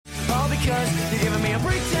All because you're giving me a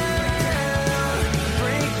breakdown.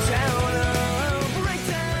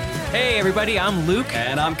 Hey everybody, I'm Luke.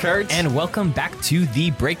 And I'm Kurt. And welcome back to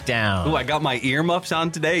The Breakdown. Ooh, I got my earmuffs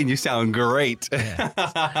on today and you sound great.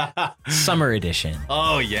 Summer edition.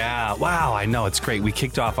 Oh yeah. Wow, I know, it's great. We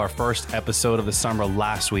kicked off our first episode of the summer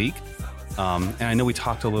last week. And I know we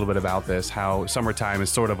talked a little bit about this, how summertime is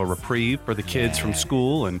sort of a reprieve for the kids from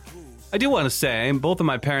school. And I do want to say, both of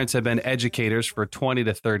my parents have been educators for 20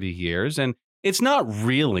 to 30 years, and it's not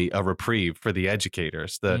really a reprieve for the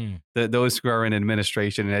educators. Those who are in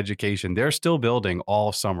administration and education, they're still building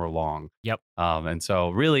all summer long. Yep. And so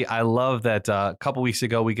really, I love that a couple weeks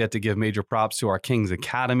ago, we get to give major props to our King's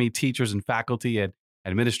Academy teachers and faculty and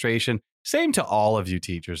administration. Same to all of you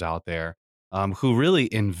teachers out there who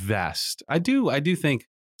really invest. I do think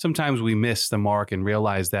sometimes we miss the mark and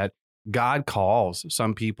realize that God calls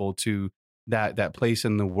some people to that place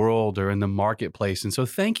in the world or in the marketplace. And so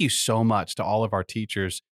thank you so much to all of our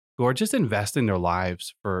teachers who are just investing their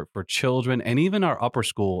lives for children and even our upper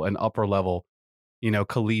school and upper level,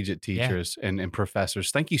 collegiate teachers and professors.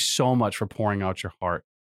 Thank you so much for pouring out your heart.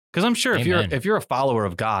 Because I'm sure if you're a follower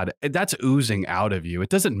of God, that's oozing out of you. It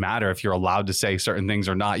doesn't matter if you're allowed to say certain things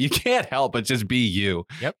or not. You can't help but just be you.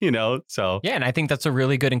 Yep. So. Yeah, and I think that's a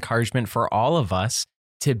really good encouragement for all of us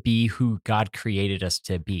to be who God created us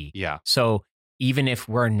to be. Yeah. So even if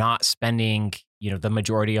we're not spending, the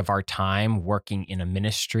majority of our time working in a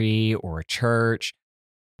ministry or a church,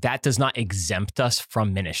 that does not exempt us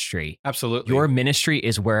from ministry. Absolutely. Your ministry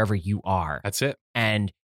is wherever you are. That's it.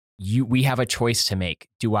 And we have a choice to make.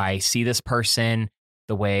 Do I see this person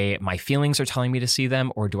the way my feelings are telling me to see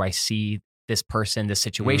them? Or do I see this person, this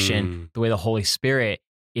situation, the way the Holy Spirit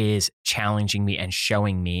is challenging me and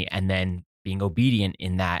showing me, and then being obedient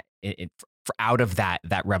in that, out of that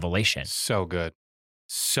revelation? So good.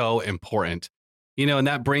 So important. And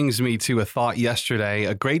that brings me to a thought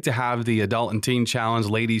yesterday. Great to have the Adult and Teen Challenge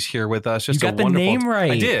ladies here with us. Just you got the name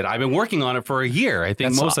right. I did. I've been working on it for a year. I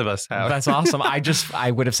think most of us have. That's awesome.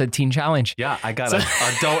 I would have said Teen Challenge. Yeah, I got an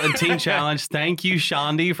Adult and Teen Challenge. Thank you,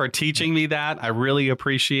 Shandi, for teaching me that. I really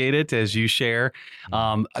appreciate it as you share.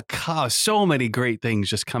 So many great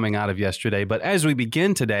things just coming out of yesterday. But as we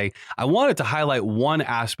begin today, I wanted to highlight one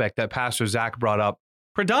aspect that Pastor Zach brought up.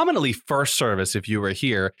 Predominantly first service, if you were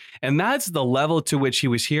here, and that's the level to which he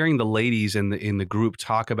was hearing the ladies in the group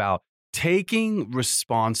talk about taking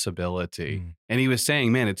responsibility. And he was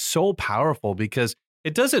saying, man, it's so powerful because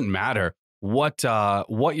it doesn't matter what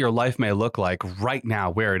your life may look like right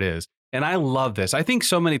now, where it is. And I love this. I think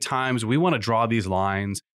so many times we want to draw these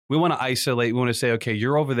lines. We want to isolate. We want to say, okay,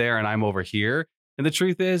 you're over there and I'm over here. And the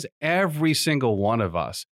truth is, every single one of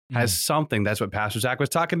us has something. That's what Pastor Zach was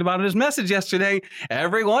talking about in his message yesterday.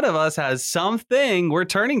 Every one of us has something we're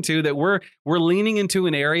turning to, that we're leaning into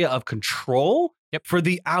an area of control for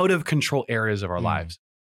the out of control areas of our lives.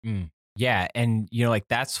 Yeah. And,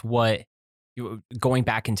 that's what, going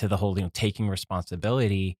back into the whole, taking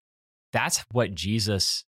responsibility, that's what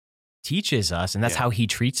Jesus teaches us. And that's how he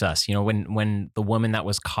treats us. When the woman that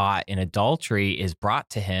was caught in adultery is brought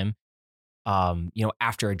to him,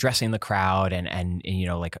 after addressing the crowd and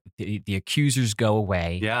the accusers go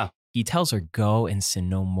away. Yeah. He tells her, go and sin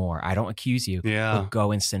no more. I don't accuse you. Yeah. But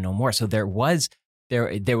go and sin no more. So there was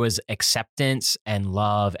acceptance and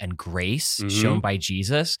love and grace shown by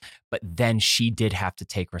Jesus, but then she did have to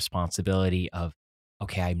take responsibility of,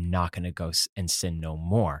 okay, I'm not going to go and sin no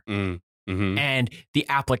more. And the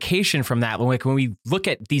application from that, when we look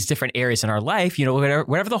at these different areas in our life,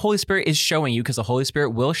 whatever the Holy Spirit is showing you, because the Holy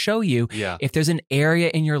Spirit will show you, if there's an area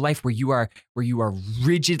in your life where you are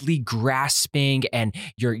rigidly grasping and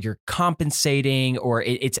you're compensating, or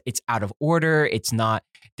it's out of order, it's not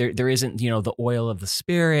there isn't the oil of the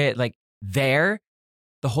Spirit, like there.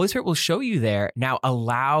 The Holy Spirit will show you there. Now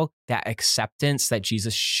allow that acceptance that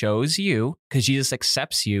Jesus shows you, because Jesus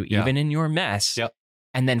accepts you even in your mess. Yep.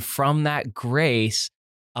 And then from that grace,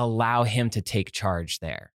 allow him to take charge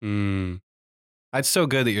there. That's so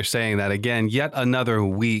good that you're saying that. Again, yet another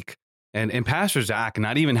week. And Pastor Zach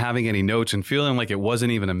not even having any notes and feeling like it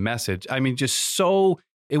wasn't even a message. I mean,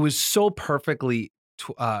 it was so perfectly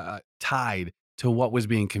tied to what was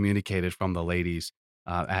being communicated from the ladies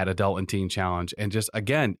at Adult and Teen Challenge. And just,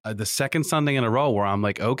 again, the second Sunday in a row where I'm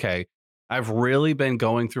like, okay, I've really been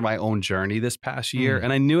going through my own journey this past year,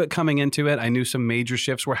 and I knew it coming into it. I knew some major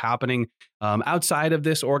shifts were happening outside of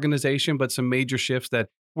this organization, but some major shifts that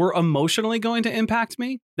were emotionally going to impact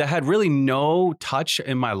me that had really no touch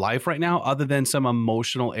in my life right now, other than some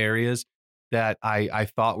emotional areas that I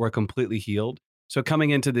thought were completely healed. So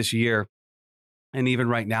coming into this year, and even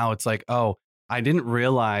right now, it's like, oh, I didn't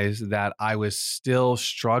realize that I was still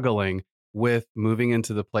struggling with moving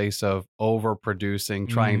into the place of overproducing,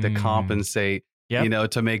 trying to compensate,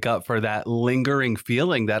 to make up for that lingering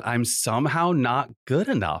feeling that I'm somehow not good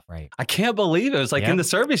enough. Right. I can't believe it. It was like in the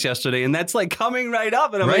service yesterday, and that's like coming right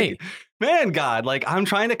up. And I'm like, man, God, like I'm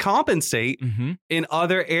trying to compensate in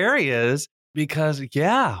other areas because,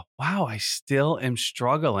 I still am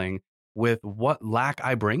struggling with what lack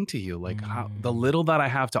I bring to you, like how, the little that I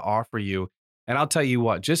have to offer you. And I'll tell you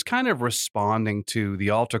what, just kind of responding to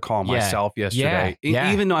the altar call myself yesterday,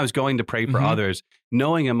 even though I was going to pray for others,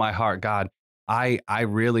 knowing in my heart, God, I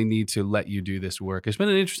really need to let you do this work. It's been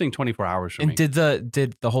an interesting 24 hours for me. Did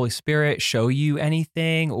the Holy Spirit show you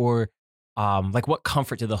anything, or like what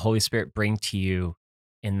comfort did the Holy Spirit bring to you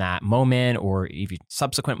in that moment or even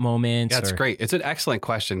subsequent moments? That's great. It's an excellent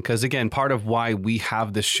question because, again, part of why we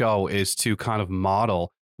have this show is to kind of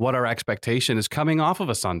model what our expectation is coming off of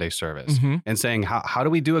a Sunday service and saying, how do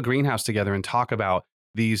we do a greenhouse together and talk about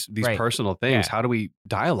these personal things? How do we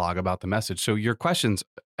dialogue about the message? So your question's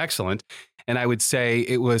excellent. And I would say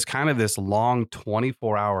it was kind of this long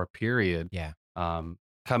 24-hour period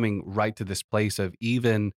coming right to this place of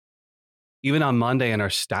even on Monday in our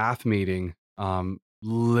staff meeting,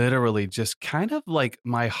 literally just kind of like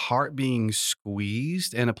my heart being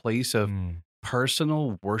squeezed in a place of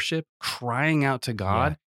personal worship, crying out to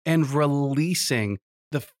God and releasing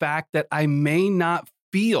the fact that I may not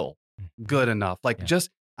feel good enough. Like just,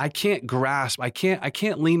 I can't grasp, I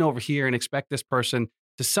can't lean over here and expect this person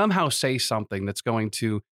to somehow say something that's going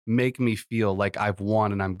to make me feel like I've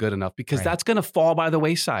won and I'm good enough, because that's going to fall by the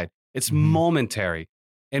wayside. It's momentary.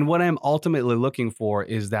 And what I'm ultimately looking for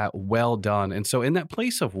is that well done. And so in that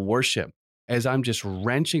place of worship, as I'm just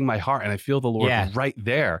wrenching my heart and I feel the Lord right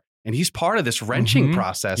there, and he's part of this wrenching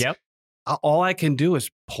process, all I can do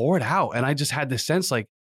is pour it out. And I just had this sense like,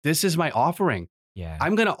 this is my offering.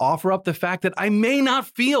 I'm going to offer up the fact that I may not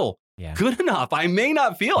feel good enough. I may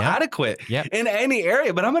not feel adequate in any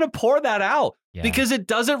area, but I'm going to pour that out because it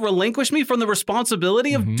doesn't relinquish me from the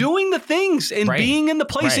responsibility of doing the things and being in the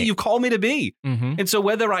place that you've called me to be. And so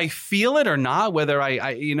whether I feel it or not, whether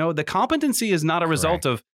I the competency is not a result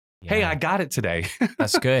of, hey, I got it today.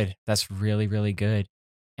 That's good. That's really, really good.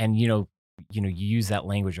 And, you use that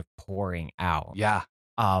language of pouring out.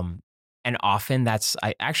 And often that's,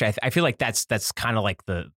 I feel like that's kind of like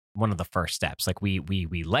one of the first steps. Like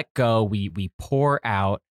we let go, we pour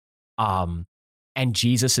out, and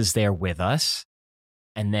Jesus is there with us.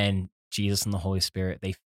 And then Jesus and the Holy Spirit,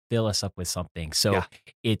 they fill us up with something. So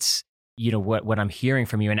it's, what I'm hearing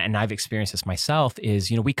from you, and I've experienced this myself,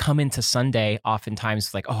 is, we come into Sunday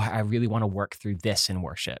oftentimes like, oh, I really want to work through this in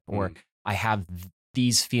worship, or I have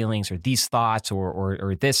these feelings or these thoughts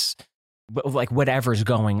or this, like whatever's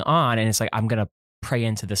going on. And it's like, I'm going to pray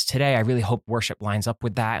into this today. I really hope worship lines up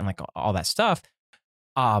with that and like all that stuff.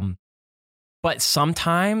 But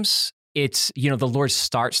sometimes it's, the Lord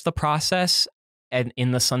starts the process and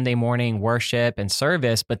in the Sunday morning worship and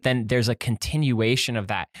service, but then there's a continuation of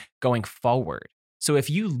that going forward. So if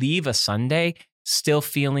you leave a Sunday still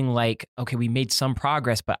feeling like, okay, we made some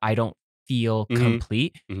progress, but I don't feel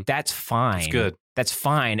complete, that's fine. That's good. That's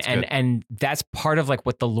fine. And that's part of like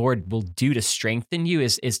what the Lord will do to strengthen you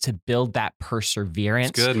is to build that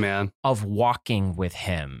perseverance of walking with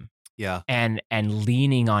him. And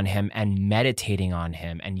leaning on him and meditating on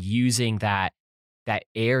him and using that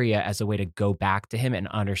area as a way to go back to him and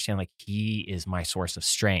understand like he is my source of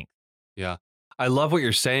strength. I love what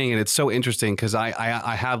you're saying. And it's so interesting because I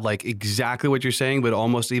have like exactly what you're saying, but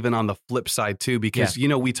almost even on the flip side too, because,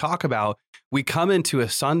 we talk about, we come into a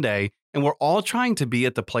Sunday and we're all trying to be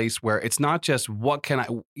at the place where it's not just what can I, a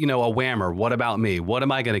whammer, what about me? What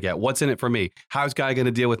am I going to get? What's in it for me? How's God going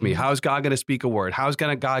to deal with me? How's God going to speak a word? How's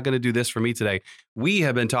God going to do this for me today? We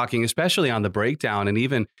have been talking, especially on the breakdown and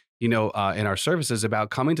even, in our services, about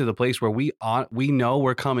coming to the place where we know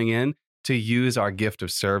we're coming in to use our gift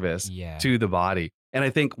of service to the body. And I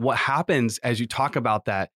think what happens as you talk about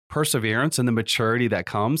that perseverance and the maturity that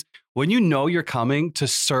comes when you're coming to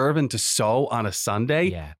serve and to sow on a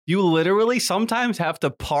Sunday, you literally sometimes have to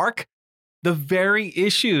park the very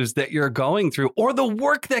issues that you're going through or the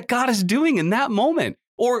work that God is doing in that moment.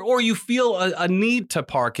 Or you feel a need to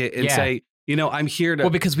park it and say, I'm here to... Well,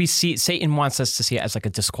 because we see, Satan wants us to see it as like a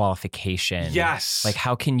disqualification. Yes. Like,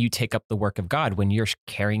 how can you take up the work of God when you're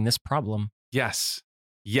carrying this problem? Yes.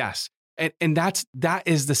 And that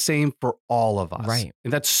is the same for all of us. Right.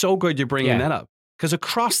 And that's so good you're bringing that up. Because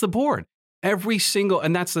across the board,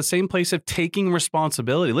 and that's the same place of taking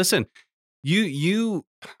responsibility. Listen, you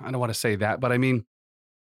I don't want to say that, but I mean,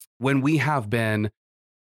 when we have been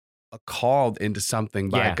called into something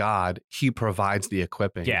by Yeah. God, he provides the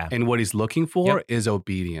equipping. Yeah. And what he's looking for is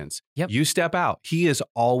obedience. Yep. You step out, he is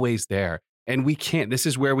always there. And we can't, this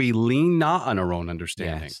is where we lean not on our own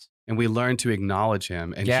understanding. Yes. And we learn to acknowledge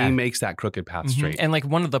him, and Yeah. he makes that crooked path Mhm. straight. And like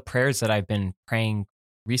one of the prayers that I've been praying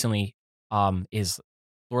recently is,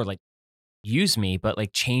 Lord, like use me, but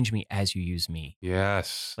like change me as you use me.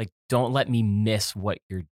 Yes. Like don't let me miss what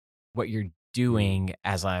you're doing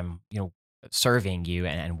as I'm, serving you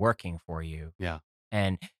and working for you. Yeah.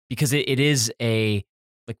 And because it is a,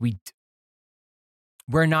 like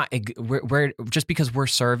we're not, we're just because we're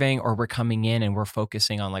serving or we're coming in and we're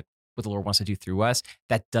focusing on like what the Lord wants to do through us,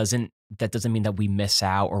 that doesn't mean that we miss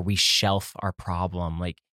out or we shelf our problem.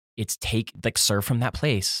 Like it's serve from that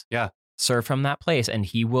place. Yeah. Serve from that place, and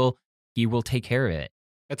he will take care of it.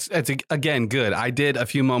 It's again good. I did a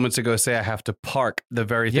few moments ago say I have to park the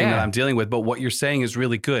very thing that I'm dealing with, but what you're saying is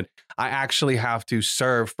really good. I actually have to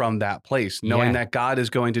serve from that place, knowing that God is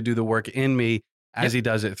going to do the work in me as he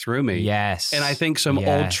does it through me. Yes. And I think some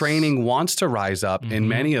old training wants to rise up in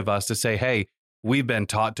many of us to say, hey, we've been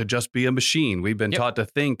taught to just be a machine. We've been taught to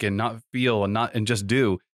think and not feel and just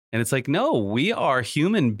do. And it's like, no, we are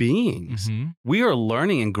human beings. We are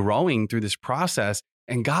learning and growing through this process.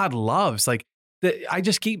 And God loves, I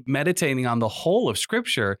just keep meditating on the whole of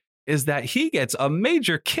Scripture, is that he gets a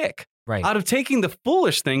major kick out of taking the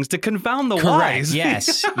foolish things to confound the wise.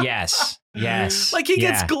 Yes. Yes. Like he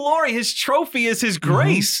gets glory. His trophy is his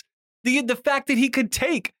grace. The fact that he could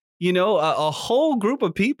take, a whole group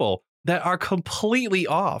of people that are completely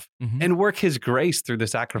off and work his grace through the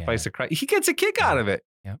sacrifice of Christ. He gets a kick out of it.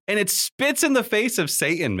 Yep. And it spits in the face of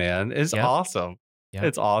Satan, man. It's awesome. Yep.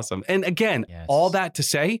 It's awesome. And again, all that to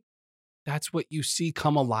say, that's what you see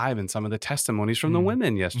come alive in some of the testimonies from the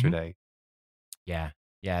women yesterday. Yeah.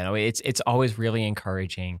 No, it's always really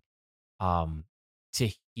encouraging to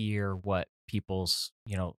hear what people's,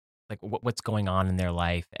 what's going on in their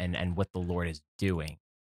life and what the Lord is doing.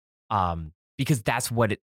 Because that's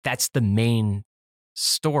the main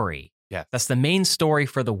story. Yeah. That's the main story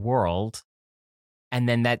for the world. And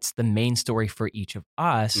then that's the main story for each of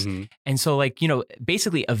us. And so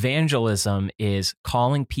basically evangelism is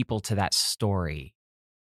calling people to that story.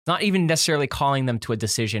 Not even necessarily calling them to a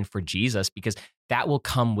decision for Jesus, because that will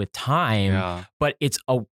come with time, but it's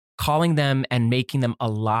calling them and making them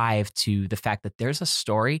alive to the fact that there's a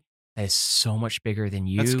story that is so much bigger than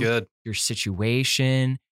you, That's good. Your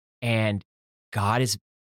situation, and God is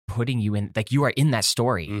putting you in, you are in that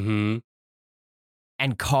story.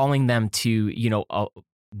 And calling them to,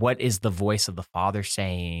 what is the voice of the Father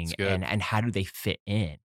saying, and how do they fit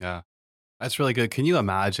in? Yeah, that's really good. Can you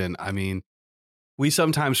imagine? I mean, we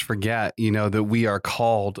sometimes forget, that we are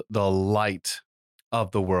called the light of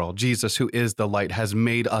the world. Jesus, who is the light, has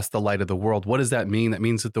made us the light of the world. What does that mean? That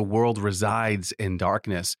means that the world resides in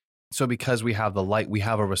darkness. So because we have the light, we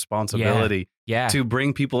have a responsibility to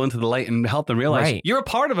bring people into the light and help them realize you're a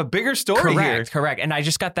part of a bigger story here. Correct. And I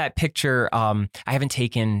just got that picture. I haven't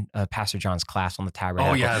taken Pastor John's class on the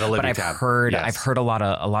tabernacle. Oh yeah, the Living but Tab. I've heard a lot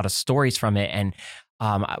of stories from it. And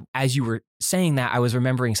as you were saying that, I was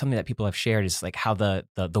remembering something that people have shared is like how the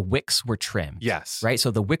wicks were trimmed. Yes. Right.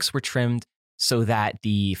 So the wicks were trimmed so that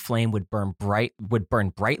the flame would burn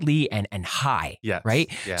brightly and high. Yes. Right.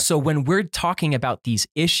 Yes. So when we're talking about these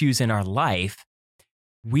issues in our life,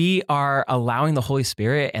 we are allowing the Holy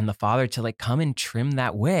Spirit and the Father to come and trim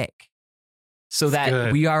that wick so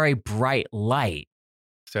that we are a bright light.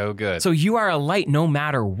 So good. So you are a light no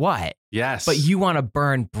matter what. Yes. But you want to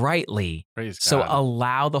burn brightly. Praise God. So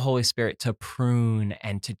allow the Holy Spirit to prune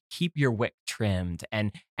and to keep your wick trimmed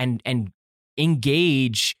and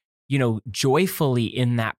engage, joyfully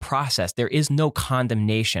in that process. There is no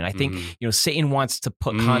condemnation. I think, Satan wants to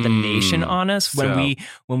put condemnation on us when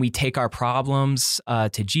we take our problems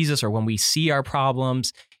to Jesus, or when we see our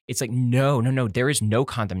problems. It's like, no, there is no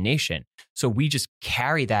condemnation. So we just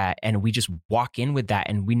carry that and we just walk in with that,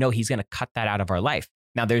 and we know he's going to cut that out of our life.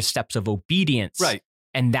 Now there's steps of obedience. Right.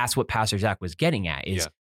 And that's what Pastor Zach was getting at is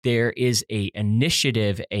there is a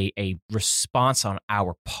initiative, a response on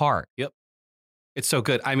our part. Yep. It's so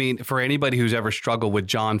good. I mean, for anybody who's ever struggled with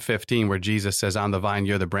John 15, where Jesus says, "I'm the vine,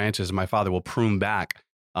 you're the branches, and my Father will prune back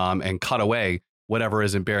and cut away whatever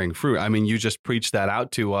isn't bearing fruit." I mean, you just preached that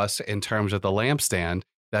out to us in terms of the lampstand,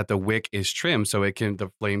 that the wick is trimmed so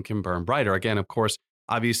the flame can burn brighter. Again, of course,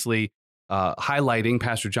 obviously highlighting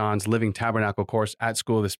Pastor John's Living Tabernacle course at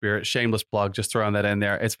School of the Spirit. Shameless plug, just throwing that in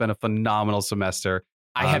there. It's been a phenomenal semester.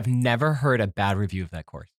 I have never heard a bad review of that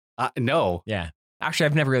course. No. Yeah. Actually,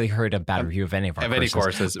 I've never really heard a bad review of any of our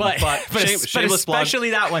courses. But Shameless plug.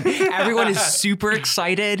 especially that one. Everyone is super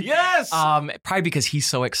excited. Yes. Probably because he's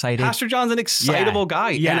so excited. Pastor John's an excitable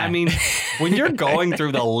guy. Yeah. And I mean, when you're going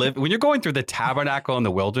through the tabernacle in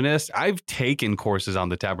the wilderness, I've taken courses on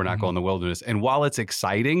the tabernacle in the wilderness. And while it's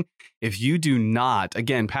exciting, if you do not,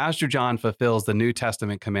 again, Pastor John fulfills the New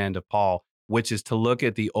Testament command of Paul, which is to look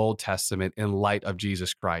at the Old Testament in light of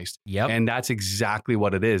Jesus Christ. Yep. And that's exactly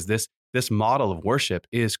what it is. This model of worship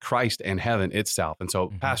is Christ and heaven itself. And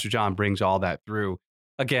so Pastor John brings all that through.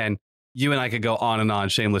 Again, you and I could go on and on,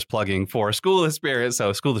 shameless plugging for School of the Spirit.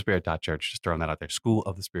 So schoolofthespirit.church, just throwing that out there,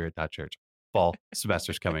 schoolofthespirit.church. Fall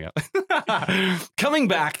semester's coming up. Coming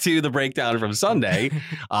back to the breakdown from Sunday,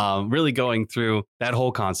 really going through that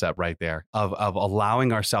whole concept right there of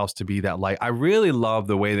allowing ourselves to be that light. I really love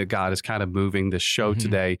the way that God is kind of moving this show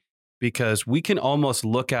today, because we can almost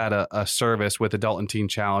look at a service with Adult and Teen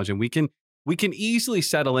Challenge, and we can easily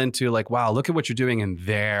settle into like, wow, look at what you're doing in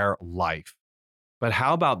their life. But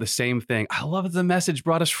how about the same thing? I love that the message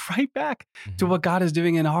brought us right back to what God is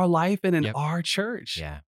doing in our life and in our church.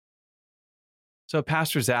 Yeah. So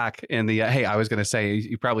Pastor Zach and hey, I was going to say,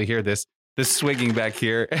 you probably hear this swinging back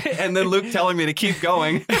here, and then Luke telling me to keep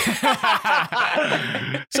going.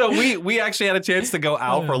 So we actually had a chance to go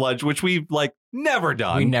out for lunch, which we've like never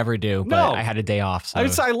done. We never do, but I had a day off. So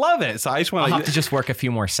I love it. So I just want to have to just work a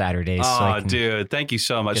few more Saturdays. Oh, dude, thank you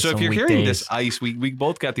so much. So if you're hearing this ice, we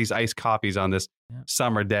both got these iced coffees on this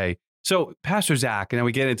summer day. So Pastor Zach, and then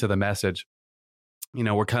we get into the message. You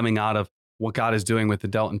know, we're coming out of what God is doing with the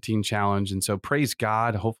Adult and Teen Challenge. And so praise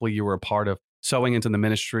God. Hopefully you were a part of sowing into the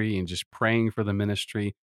ministry and just praying for the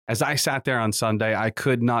ministry. As I sat there on Sunday, I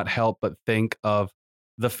could not help but think of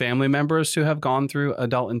the family members who have gone through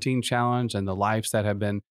Adult and Teen Challenge and the lives that have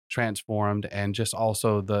been transformed, and just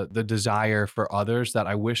also the desire for others that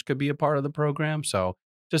I wish could be a part of the program. So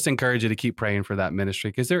just encourage you to keep praying for that ministry,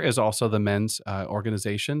 because there is also the men's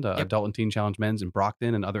organization, the Adult and Teen Challenge Men's in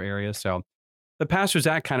Brockton and other areas. So the Pastor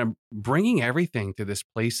Zach kind of bringing everything to this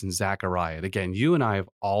place in Zechariah. And again, you and I have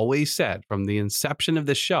always said from the inception of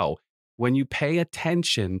the show, when you pay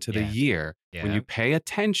attention to the year, when you pay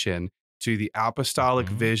attention to the apostolic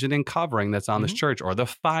vision and covering that's on this church, or the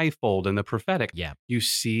fivefold and the prophetic, you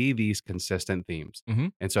see these consistent themes.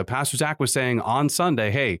 And so Pastor Zach was saying on Sunday,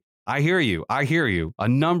 hey, I hear you. I hear you. A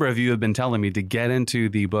number of you have been telling me to get into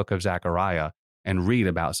the book of Zechariah and read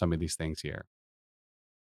about some of these things here.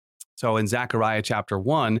 So in Zechariah chapter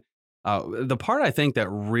 1, the part I think that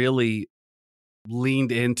really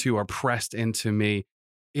leaned into or pressed into me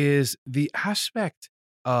is the aspect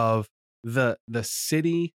of the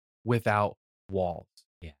city without walls.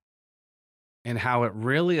 Yeah. And how it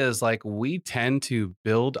really is like we tend to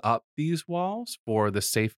build up these walls for the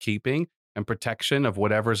safekeeping and protection of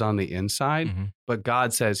whatever's on the inside. But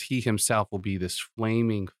God says he himself will be this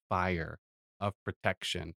flaming fire of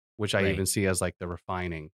protection, which I even see as like the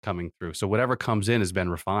refining coming through. So whatever comes in has been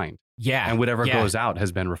refined. Yeah. And whatever goes out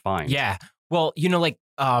has been refined. Yeah. Well, you know, like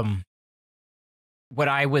what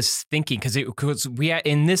I was thinking, because we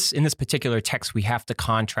in this particular text, we have to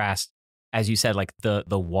contrast, as you said, like the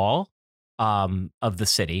wall of the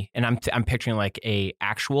city. And I'm picturing like a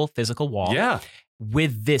actual physical wall. Yeah.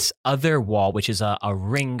 With this other wall, which is a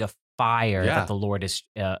ring of fire that the Lord is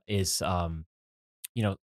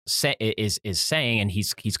saying, and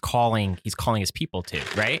he's calling his people to,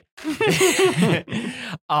 right?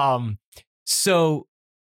 So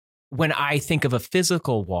when I think of a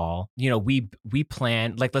physical wall, you know, we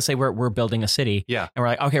plan, like, let's say we're building a city, and we're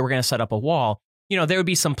like, okay, we're going to set up a wall. You know, there would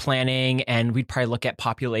be some planning, and we'd probably look at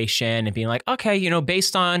population and being like, okay, you know,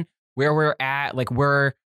 based on where we're at, like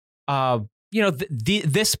we're, you know,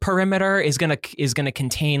 this perimeter is gonna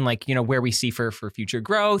contain, like, you know, where we see for future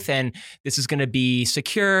growth, and this is gonna be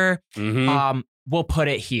secure. We'll put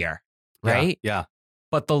it here, right? Yeah.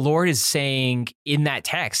 But the Lord is saying in that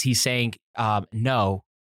text, he's saying, no,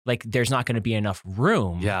 like there's not going to be enough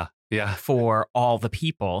room. Yeah. For all the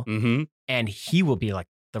people, and he will be like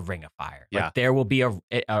the ring of fire. Yeah. Like there will be and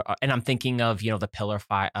I'm thinking of, you know, the pillar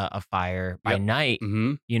of fire by night.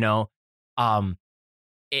 You know,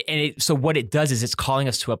 so what it does is it's calling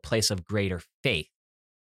us to a place of greater faith,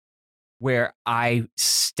 where I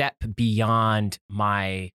step beyond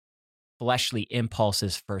my fleshly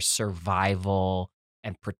impulses for survival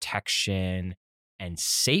and protection and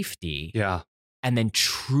safety. Yeah. And then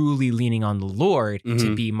truly leaning on the Lord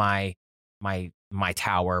to be my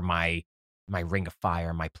tower, my ring of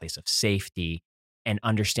fire, my place of safety, and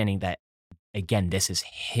understanding that, again, this is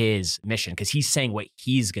his mission, because he's saying what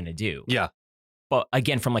he's going to do. Yeah. But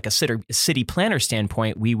again, from like a city planner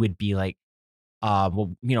standpoint, we would be like,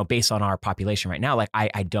 well, based on our population right now, like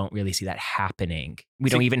I don't really see that happening. We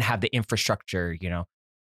don't even have the infrastructure,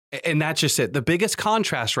 And that's just it. The biggest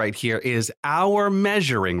contrast right here is our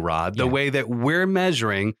measuring rod, the way that we're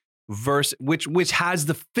measuring versus which has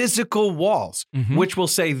the physical walls, which will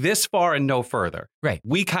say this far and no further. Right.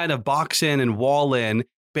 We kind of box in and wall in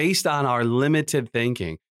based on our limited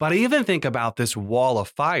thinking. But I even think about this wall of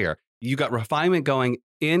fire. You got refinement going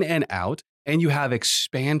in and out, and you have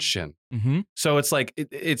expansion. So it's like,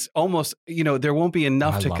 it's almost, there won't be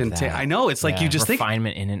enough to contain. That. I know. It's like you just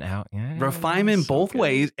refinement in and out. Yeah, refinement both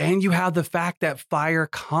ways. And you have the fact that fire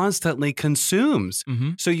constantly consumes.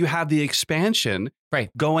 So you have the expansion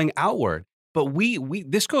going outward. But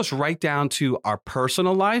this goes right down to our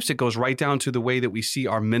personal lives. It goes right down to the way that we see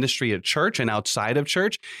our ministry at church and outside of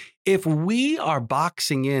church. If we are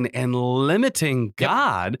boxing in and limiting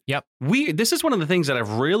God, this is one of the things that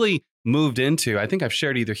I've really moved into. I think I've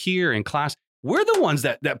shared either here in class. We're the ones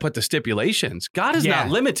that put the stipulations. God is not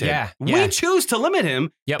limited. We choose to limit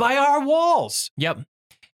him by our walls.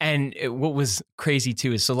 And what was crazy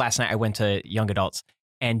too is, so last night I went to young adults,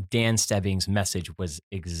 and Dan Stebbing's message was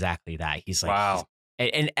exactly that. He's like, wow.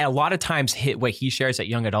 And a lot of times what he shares at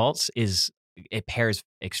young adults it pairs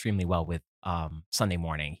extremely well with Sunday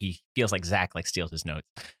morning. He feels like Zach steals his notes.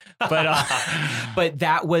 But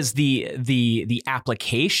that was the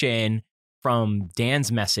application from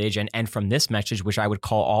Dan's message and from this message, which I would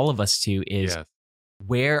call all of us to, is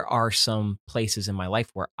where are some places in my life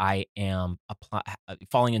where I am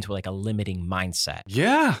falling into a limiting mindset?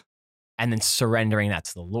 Yeah. And then surrendering that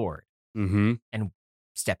to the Lord and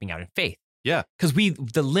stepping out in faith. Yeah. Because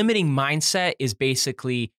the limiting mindset is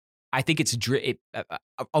basically, I think it's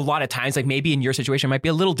a lot of times, like maybe in your situation it might be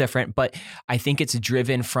a little different, but I think it's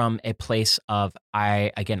driven from a place of,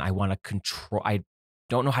 I want to control, I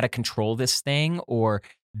don't know how to control this thing, or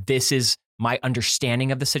this is my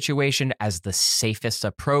understanding of the situation as the safest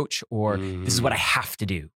approach, or this is what I have to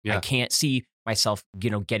do. I can't see myself,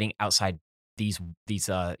 getting outside these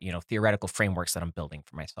theoretical frameworks that I'm building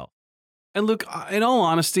for myself. And Luke, in all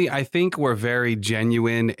honesty, I think we're very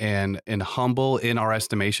genuine and humble in our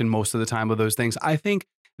estimation most of the time of those things. I think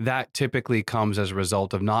that typically comes as a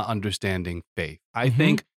result of not understanding faith. I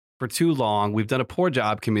think for too long, we've done a poor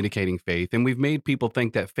job communicating faith, and we've made people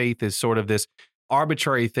think that faith is sort of this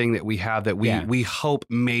arbitrary thing that we have that we hope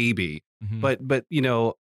maybe. But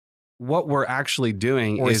what we're actually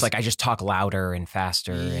doing is it's like I just talk louder and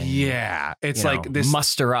faster. And, it's like this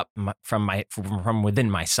muster up from within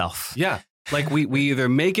myself. Yeah, like we either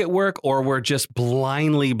make it work or we're just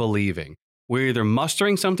blindly believing. We're either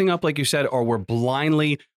mustering something up, like you said, or we're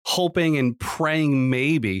blindly hoping and praying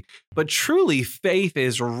maybe. But truly, faith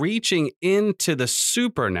is reaching into the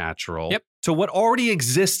supernatural to what already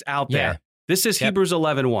exists out there. This is Hebrews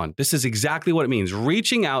 11:1. This is exactly what it means.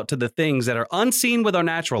 Reaching out to the things that are unseen with our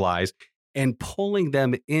natural eyes and pulling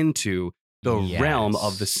them into the realm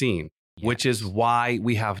of the seen, which is why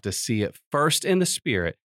we have to see it first in the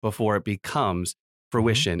spirit before it becomes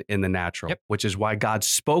fruition in the natural, which is why God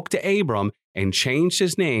spoke to Abram and changed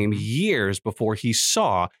his name years before he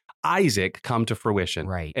saw Isaac come to fruition.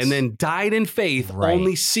 Right. And then died in faith,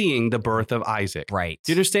 only seeing the birth of Isaac. Right.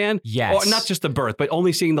 Do you understand? Yes. Or not just the birth, but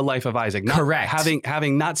only seeing the life of Isaac. Not Correct.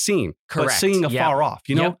 Having not seen, Correct. but seeing afar off,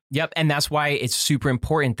 Yep. And that's why it's super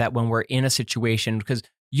important that when we're in a situation, because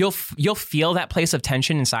you'll feel that place of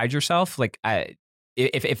tension inside yourself. Like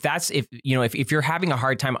if you're having a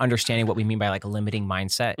hard time understanding what we mean by a limiting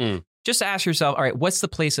mindset, just ask yourself, all right, what's the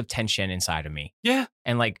place of tension inside of me? Yeah.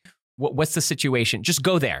 And what's the situation? Just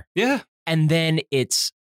go there. Yeah. And then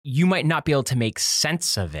you might not be able to make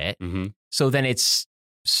sense of it. So then it's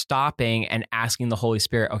stopping and asking the Holy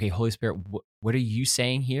Spirit, okay, Holy Spirit, what are you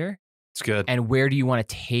saying here? It's good. And where do you want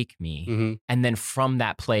to take me? And then from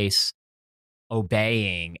that place,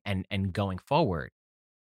 obeying and going forward.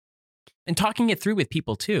 And talking it through with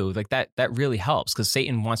people too, that really helps, because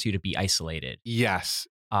Satan wants you to be isolated. Yes.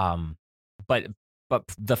 But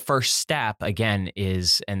the first step again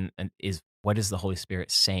is what is the Holy Spirit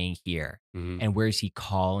saying here, and where is He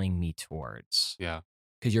calling me towards? Yeah,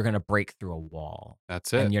 because you're going to break through a wall.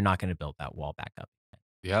 That's it, and you're not going to build that wall back up.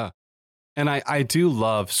 Yeah, and I do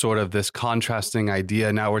love sort of this contrasting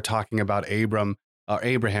idea. Now we're talking about Abraham,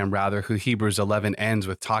 who Hebrews 11 ends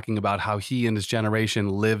with talking about how he and his generation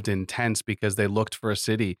lived in tents because they looked for a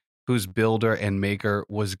city whose builder and maker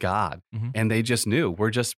was God. And they just knew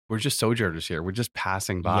we're just sojourners here. We're just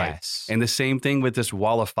passing by. Yes. And the same thing with this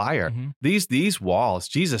wall of fire. These walls,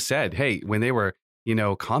 Jesus said, hey, when they were,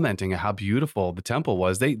 commenting on how beautiful the temple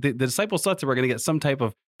was, the disciples thought they were going to get some type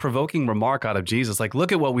of provoking remark out of Jesus. Like,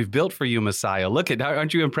 look at what we've built for you, Messiah. Look at,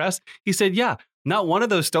 aren't you impressed? He said, yeah, not one of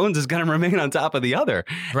those stones is going to remain on top of the other.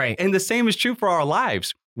 Right. And the same is true for our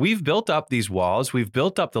lives. We've built up these walls, we've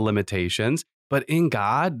built up the limitations, but in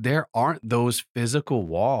God, there aren't those physical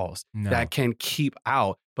walls that can keep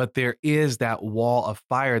out. But there is that wall of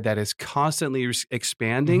fire that is constantly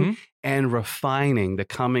expanding and refining the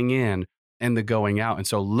coming in and the going out. And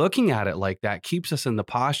so looking at it like that keeps us in the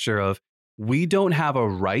posture of we don't have a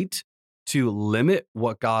right to limit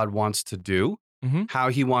what God wants to do, how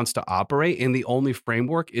he wants to operate. And the only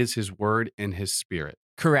framework is his word and his spirit.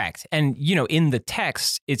 Correct. And, in the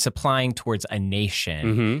text, it's applying towards a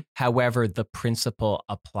nation. However, the principle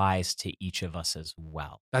applies to each of us as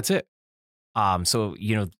well. That's it. So,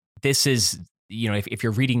 this is, if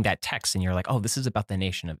you're reading that text and you're like, oh, this is about the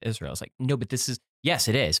nation of Israel. It's like, no, but yes,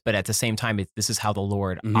 it is. But at the same time, this is how the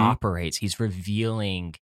Lord operates. He's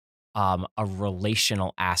revealing a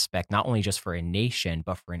relational aspect, not only just for a nation,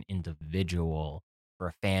 but for an individual, for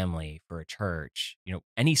a family, for a church,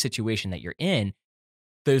 any situation that you're in.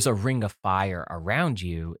 There's a ring of fire around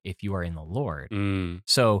you if you are in the Lord.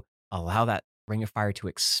 So allow that ring of fire to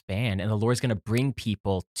expand, and the Lord's going to bring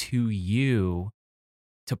people to you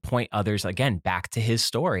to point others again back to his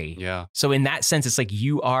story. Yeah. So in that sense, it's like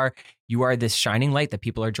you are this shining light that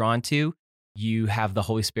people are drawn to. You have the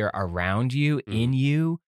Holy Spirit around you, in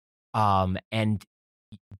you, and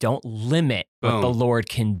don't limit what the Lord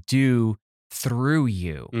can do through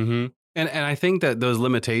you. And I think that those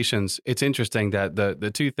limitations, it's interesting that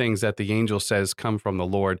the two things that the angel says come from the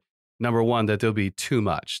Lord. Number one, that there'll be too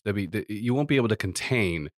much. You won't be able to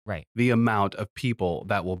contain the amount of people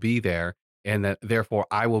that will be there, and that therefore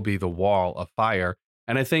I will be the wall of fire.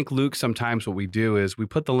 And I think, Luke, sometimes what we do is we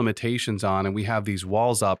put the limitations on and we have these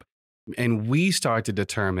walls up, and we start to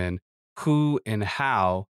determine who and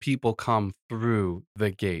how people come through the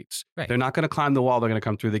gates. They're not going to climb the wall. They're going to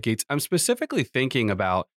come through the gates. I'm specifically thinking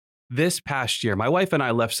about this past year. My wife and I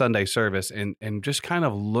left Sunday service and just kind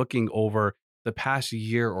of looking over the past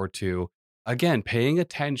year or two, again, paying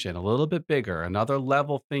attention a little bit bigger, another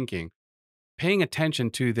level thinking, paying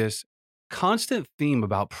attention to this constant theme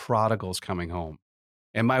about prodigals coming home.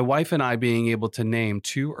 And my wife and I being able to name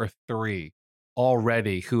 2 or 3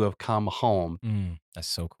 already who have come home. That's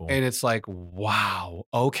so cool. And it's like, wow,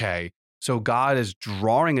 okay. So God is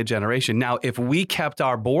drawing a generation. Now, if we kept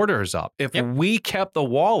our borders up, if we kept the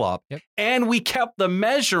wall up, and we kept the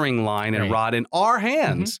measuring line and rod in our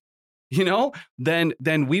hands,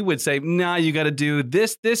 then we would say, nah, you got to do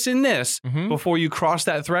this, this, and this before you cross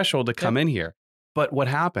that threshold to come in here. But what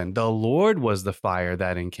happened? The Lord was the fire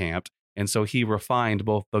that encamped. And so he refined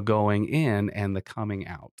both the going in and the coming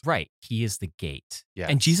out. Right. He is the gate. Yeah.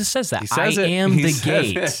 And Jesus says that. He says I am the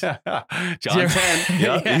gate. John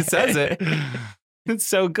 10. He says it. It's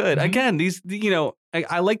so good. Again, these,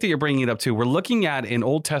 I like that you're bringing it up too. We're looking at an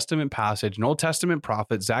Old Testament passage, an Old Testament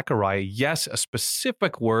prophet, Zechariah. Yes, a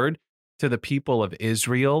specific word to the people of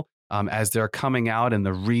Israel as they're coming out and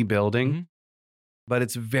the rebuilding. But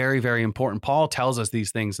it's very, very important. Paul tells us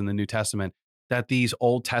these things in the New Testament, that these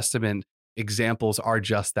Old Testament examples are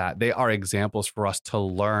just that. They are examples for us to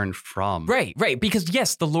learn from. Right. Because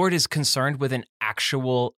yes, the Lord is concerned with an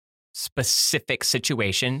actual specific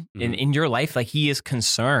situation in your life. Like he is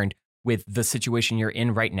concerned with the situation you're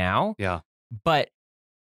in right now. Yeah. But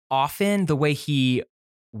often the way he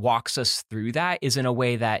walks us through that is in a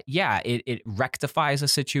way that, it rectifies a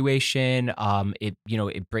situation.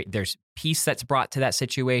 There's peace that's brought to that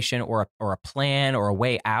situation, or a plan or a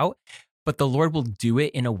way out. But the Lord will do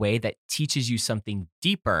it in a way that teaches you something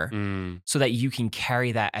deeper so that you can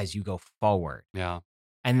carry that as you go forward. Yeah.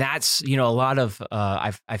 And that's, a lot of,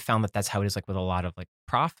 I've found that that's how it is like with a lot of like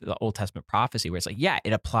the Old Testament prophecy, where it's like,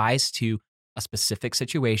 it applies to a specific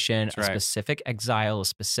situation, specific exile, a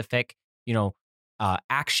specific,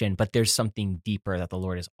 action, but there's something deeper that the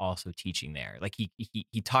Lord is also teaching there. Like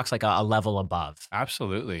he talks like a level above.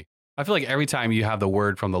 Absolutely. I feel like every time you have the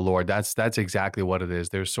word from the Lord, that's exactly what it is.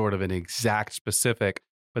 There's sort of an exact specific,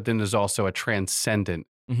 but then there's also a transcendent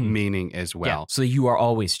meaning as well. Yeah, so you are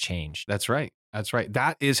always changed. That's right.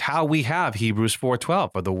 That is how we have Hebrews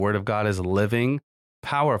 4:12, for the word of God is living,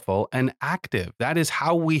 powerful, and active. That is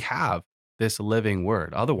how we have this living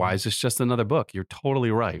word. Otherwise, it's just another book. You're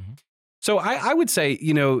totally right. So I would say,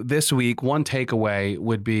 this week, one takeaway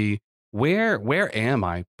would be, where am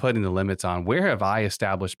I putting the limits on? Where have I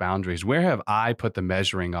established boundaries? Where have I put the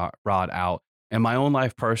measuring rod out in my own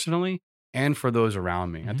life personally and for those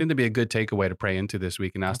around me? I think that'd be a good takeaway to pray into this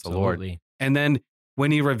week and ask the Lord. And then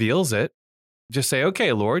when he reveals it, just say,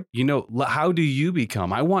 okay, Lord, how do you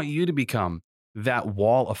become? I want you to become that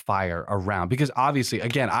wall of fire around, because obviously,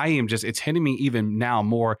 again, it's hitting me even now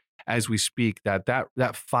more as we speak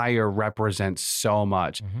that fire represents so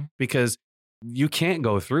much, because you can't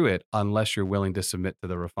go through it unless you're willing to submit to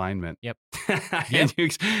the refinement. Yep.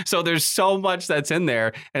 So there's so much that's in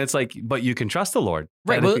there, and it's like, but you can trust the Lord.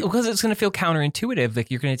 Right. Well, because it's going to feel counterintuitive,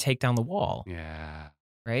 like you're going to take down the wall. Yeah.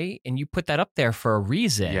 Right. And you put that up there for a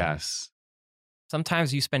reason. Yes.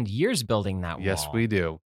 Sometimes you spend years building that wall. Yes, we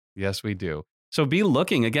do. Yes, we do. So be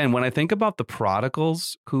looking. Again, when I think about the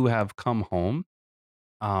prodigals who have come home,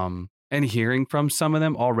 and hearing from some of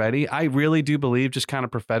them already, I really do believe, just kind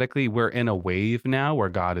of prophetically, we're in a wave now where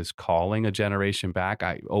God is calling a generation back.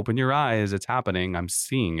 Open your eyes. It's happening. I'm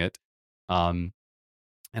seeing it. And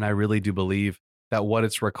I really do believe that what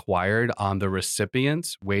it's required on the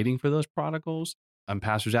recipients waiting for those prodigals,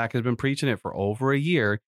 Pastor Zach has been preaching it for over a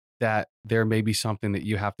year, that there may be something that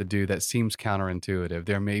you have to do that seems counterintuitive.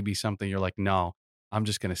 There may be something you're like, no, I'm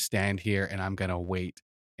just going to stand here and I'm going to wait.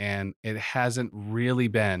 And it hasn't really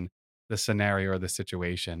been the scenario or the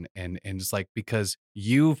situation. And it's like, because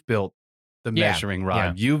you've built the measuring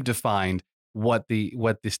rod, you've defined what the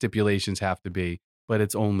stipulations have to be, but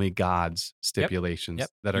it's only God's stipulations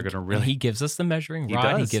that are going to really. And he gives us the measuring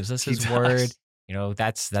rod. He gives us his word. You know,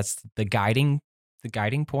 that's the guiding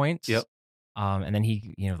points. Yep. And then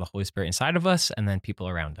the Holy Spirit inside of us, and then people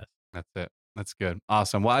around us. That's it. That's good.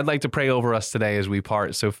 Awesome. Well, I'd like to pray over us today as we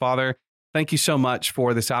part. So, Father, thank you so much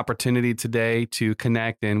for this opportunity today to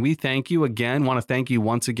connect. And we thank you again, want to thank you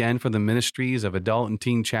once again for the ministries of Adult and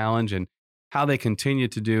Teen Challenge and how they continue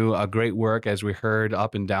to do a great work, as we heard,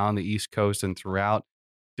 up and down the East Coast and throughout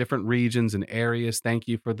different regions and areas. Thank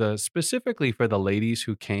you specifically for the ladies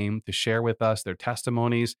who came to share with us their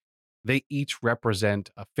testimonies. They each represent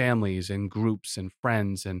families and groups and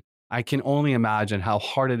friends. And I can only imagine how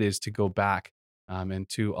hard it is to go back and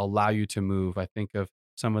to allow you to move. I think of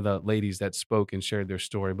some of the ladies that spoke and shared their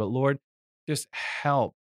story. But Lord, just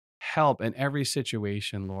help in every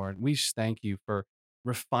situation, Lord. We just thank you for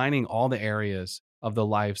refining all the areas of the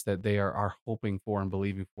lives that they are hoping for and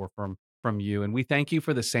believing for from you. And we thank you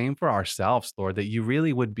for the same for ourselves, Lord, that you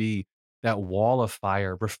really would be that wall of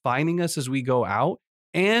fire, refining us as we go out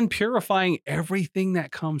and purifying everything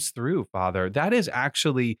that comes through, Father. That is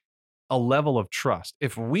actually a level of trust.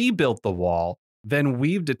 If we built the wall, then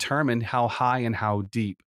we've determined how high and how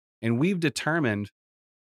deep, and we've determined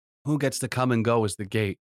who gets to come and go as the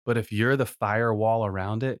gate. But if you're the firewall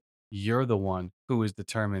around it, you're the one who is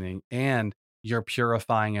determining, and you're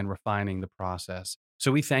purifying and refining the process.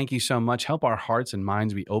 So we thank you so much. Help our hearts and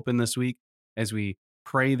minds be open this week as we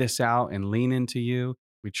pray this out and lean into you.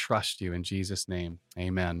 We trust you in Jesus' name.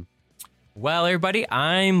 Amen. Well, everybody,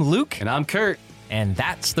 I'm Luke. And I'm Kurt. And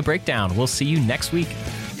that's The Breakdown. We'll see you next week.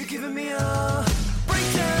 You're giving me up.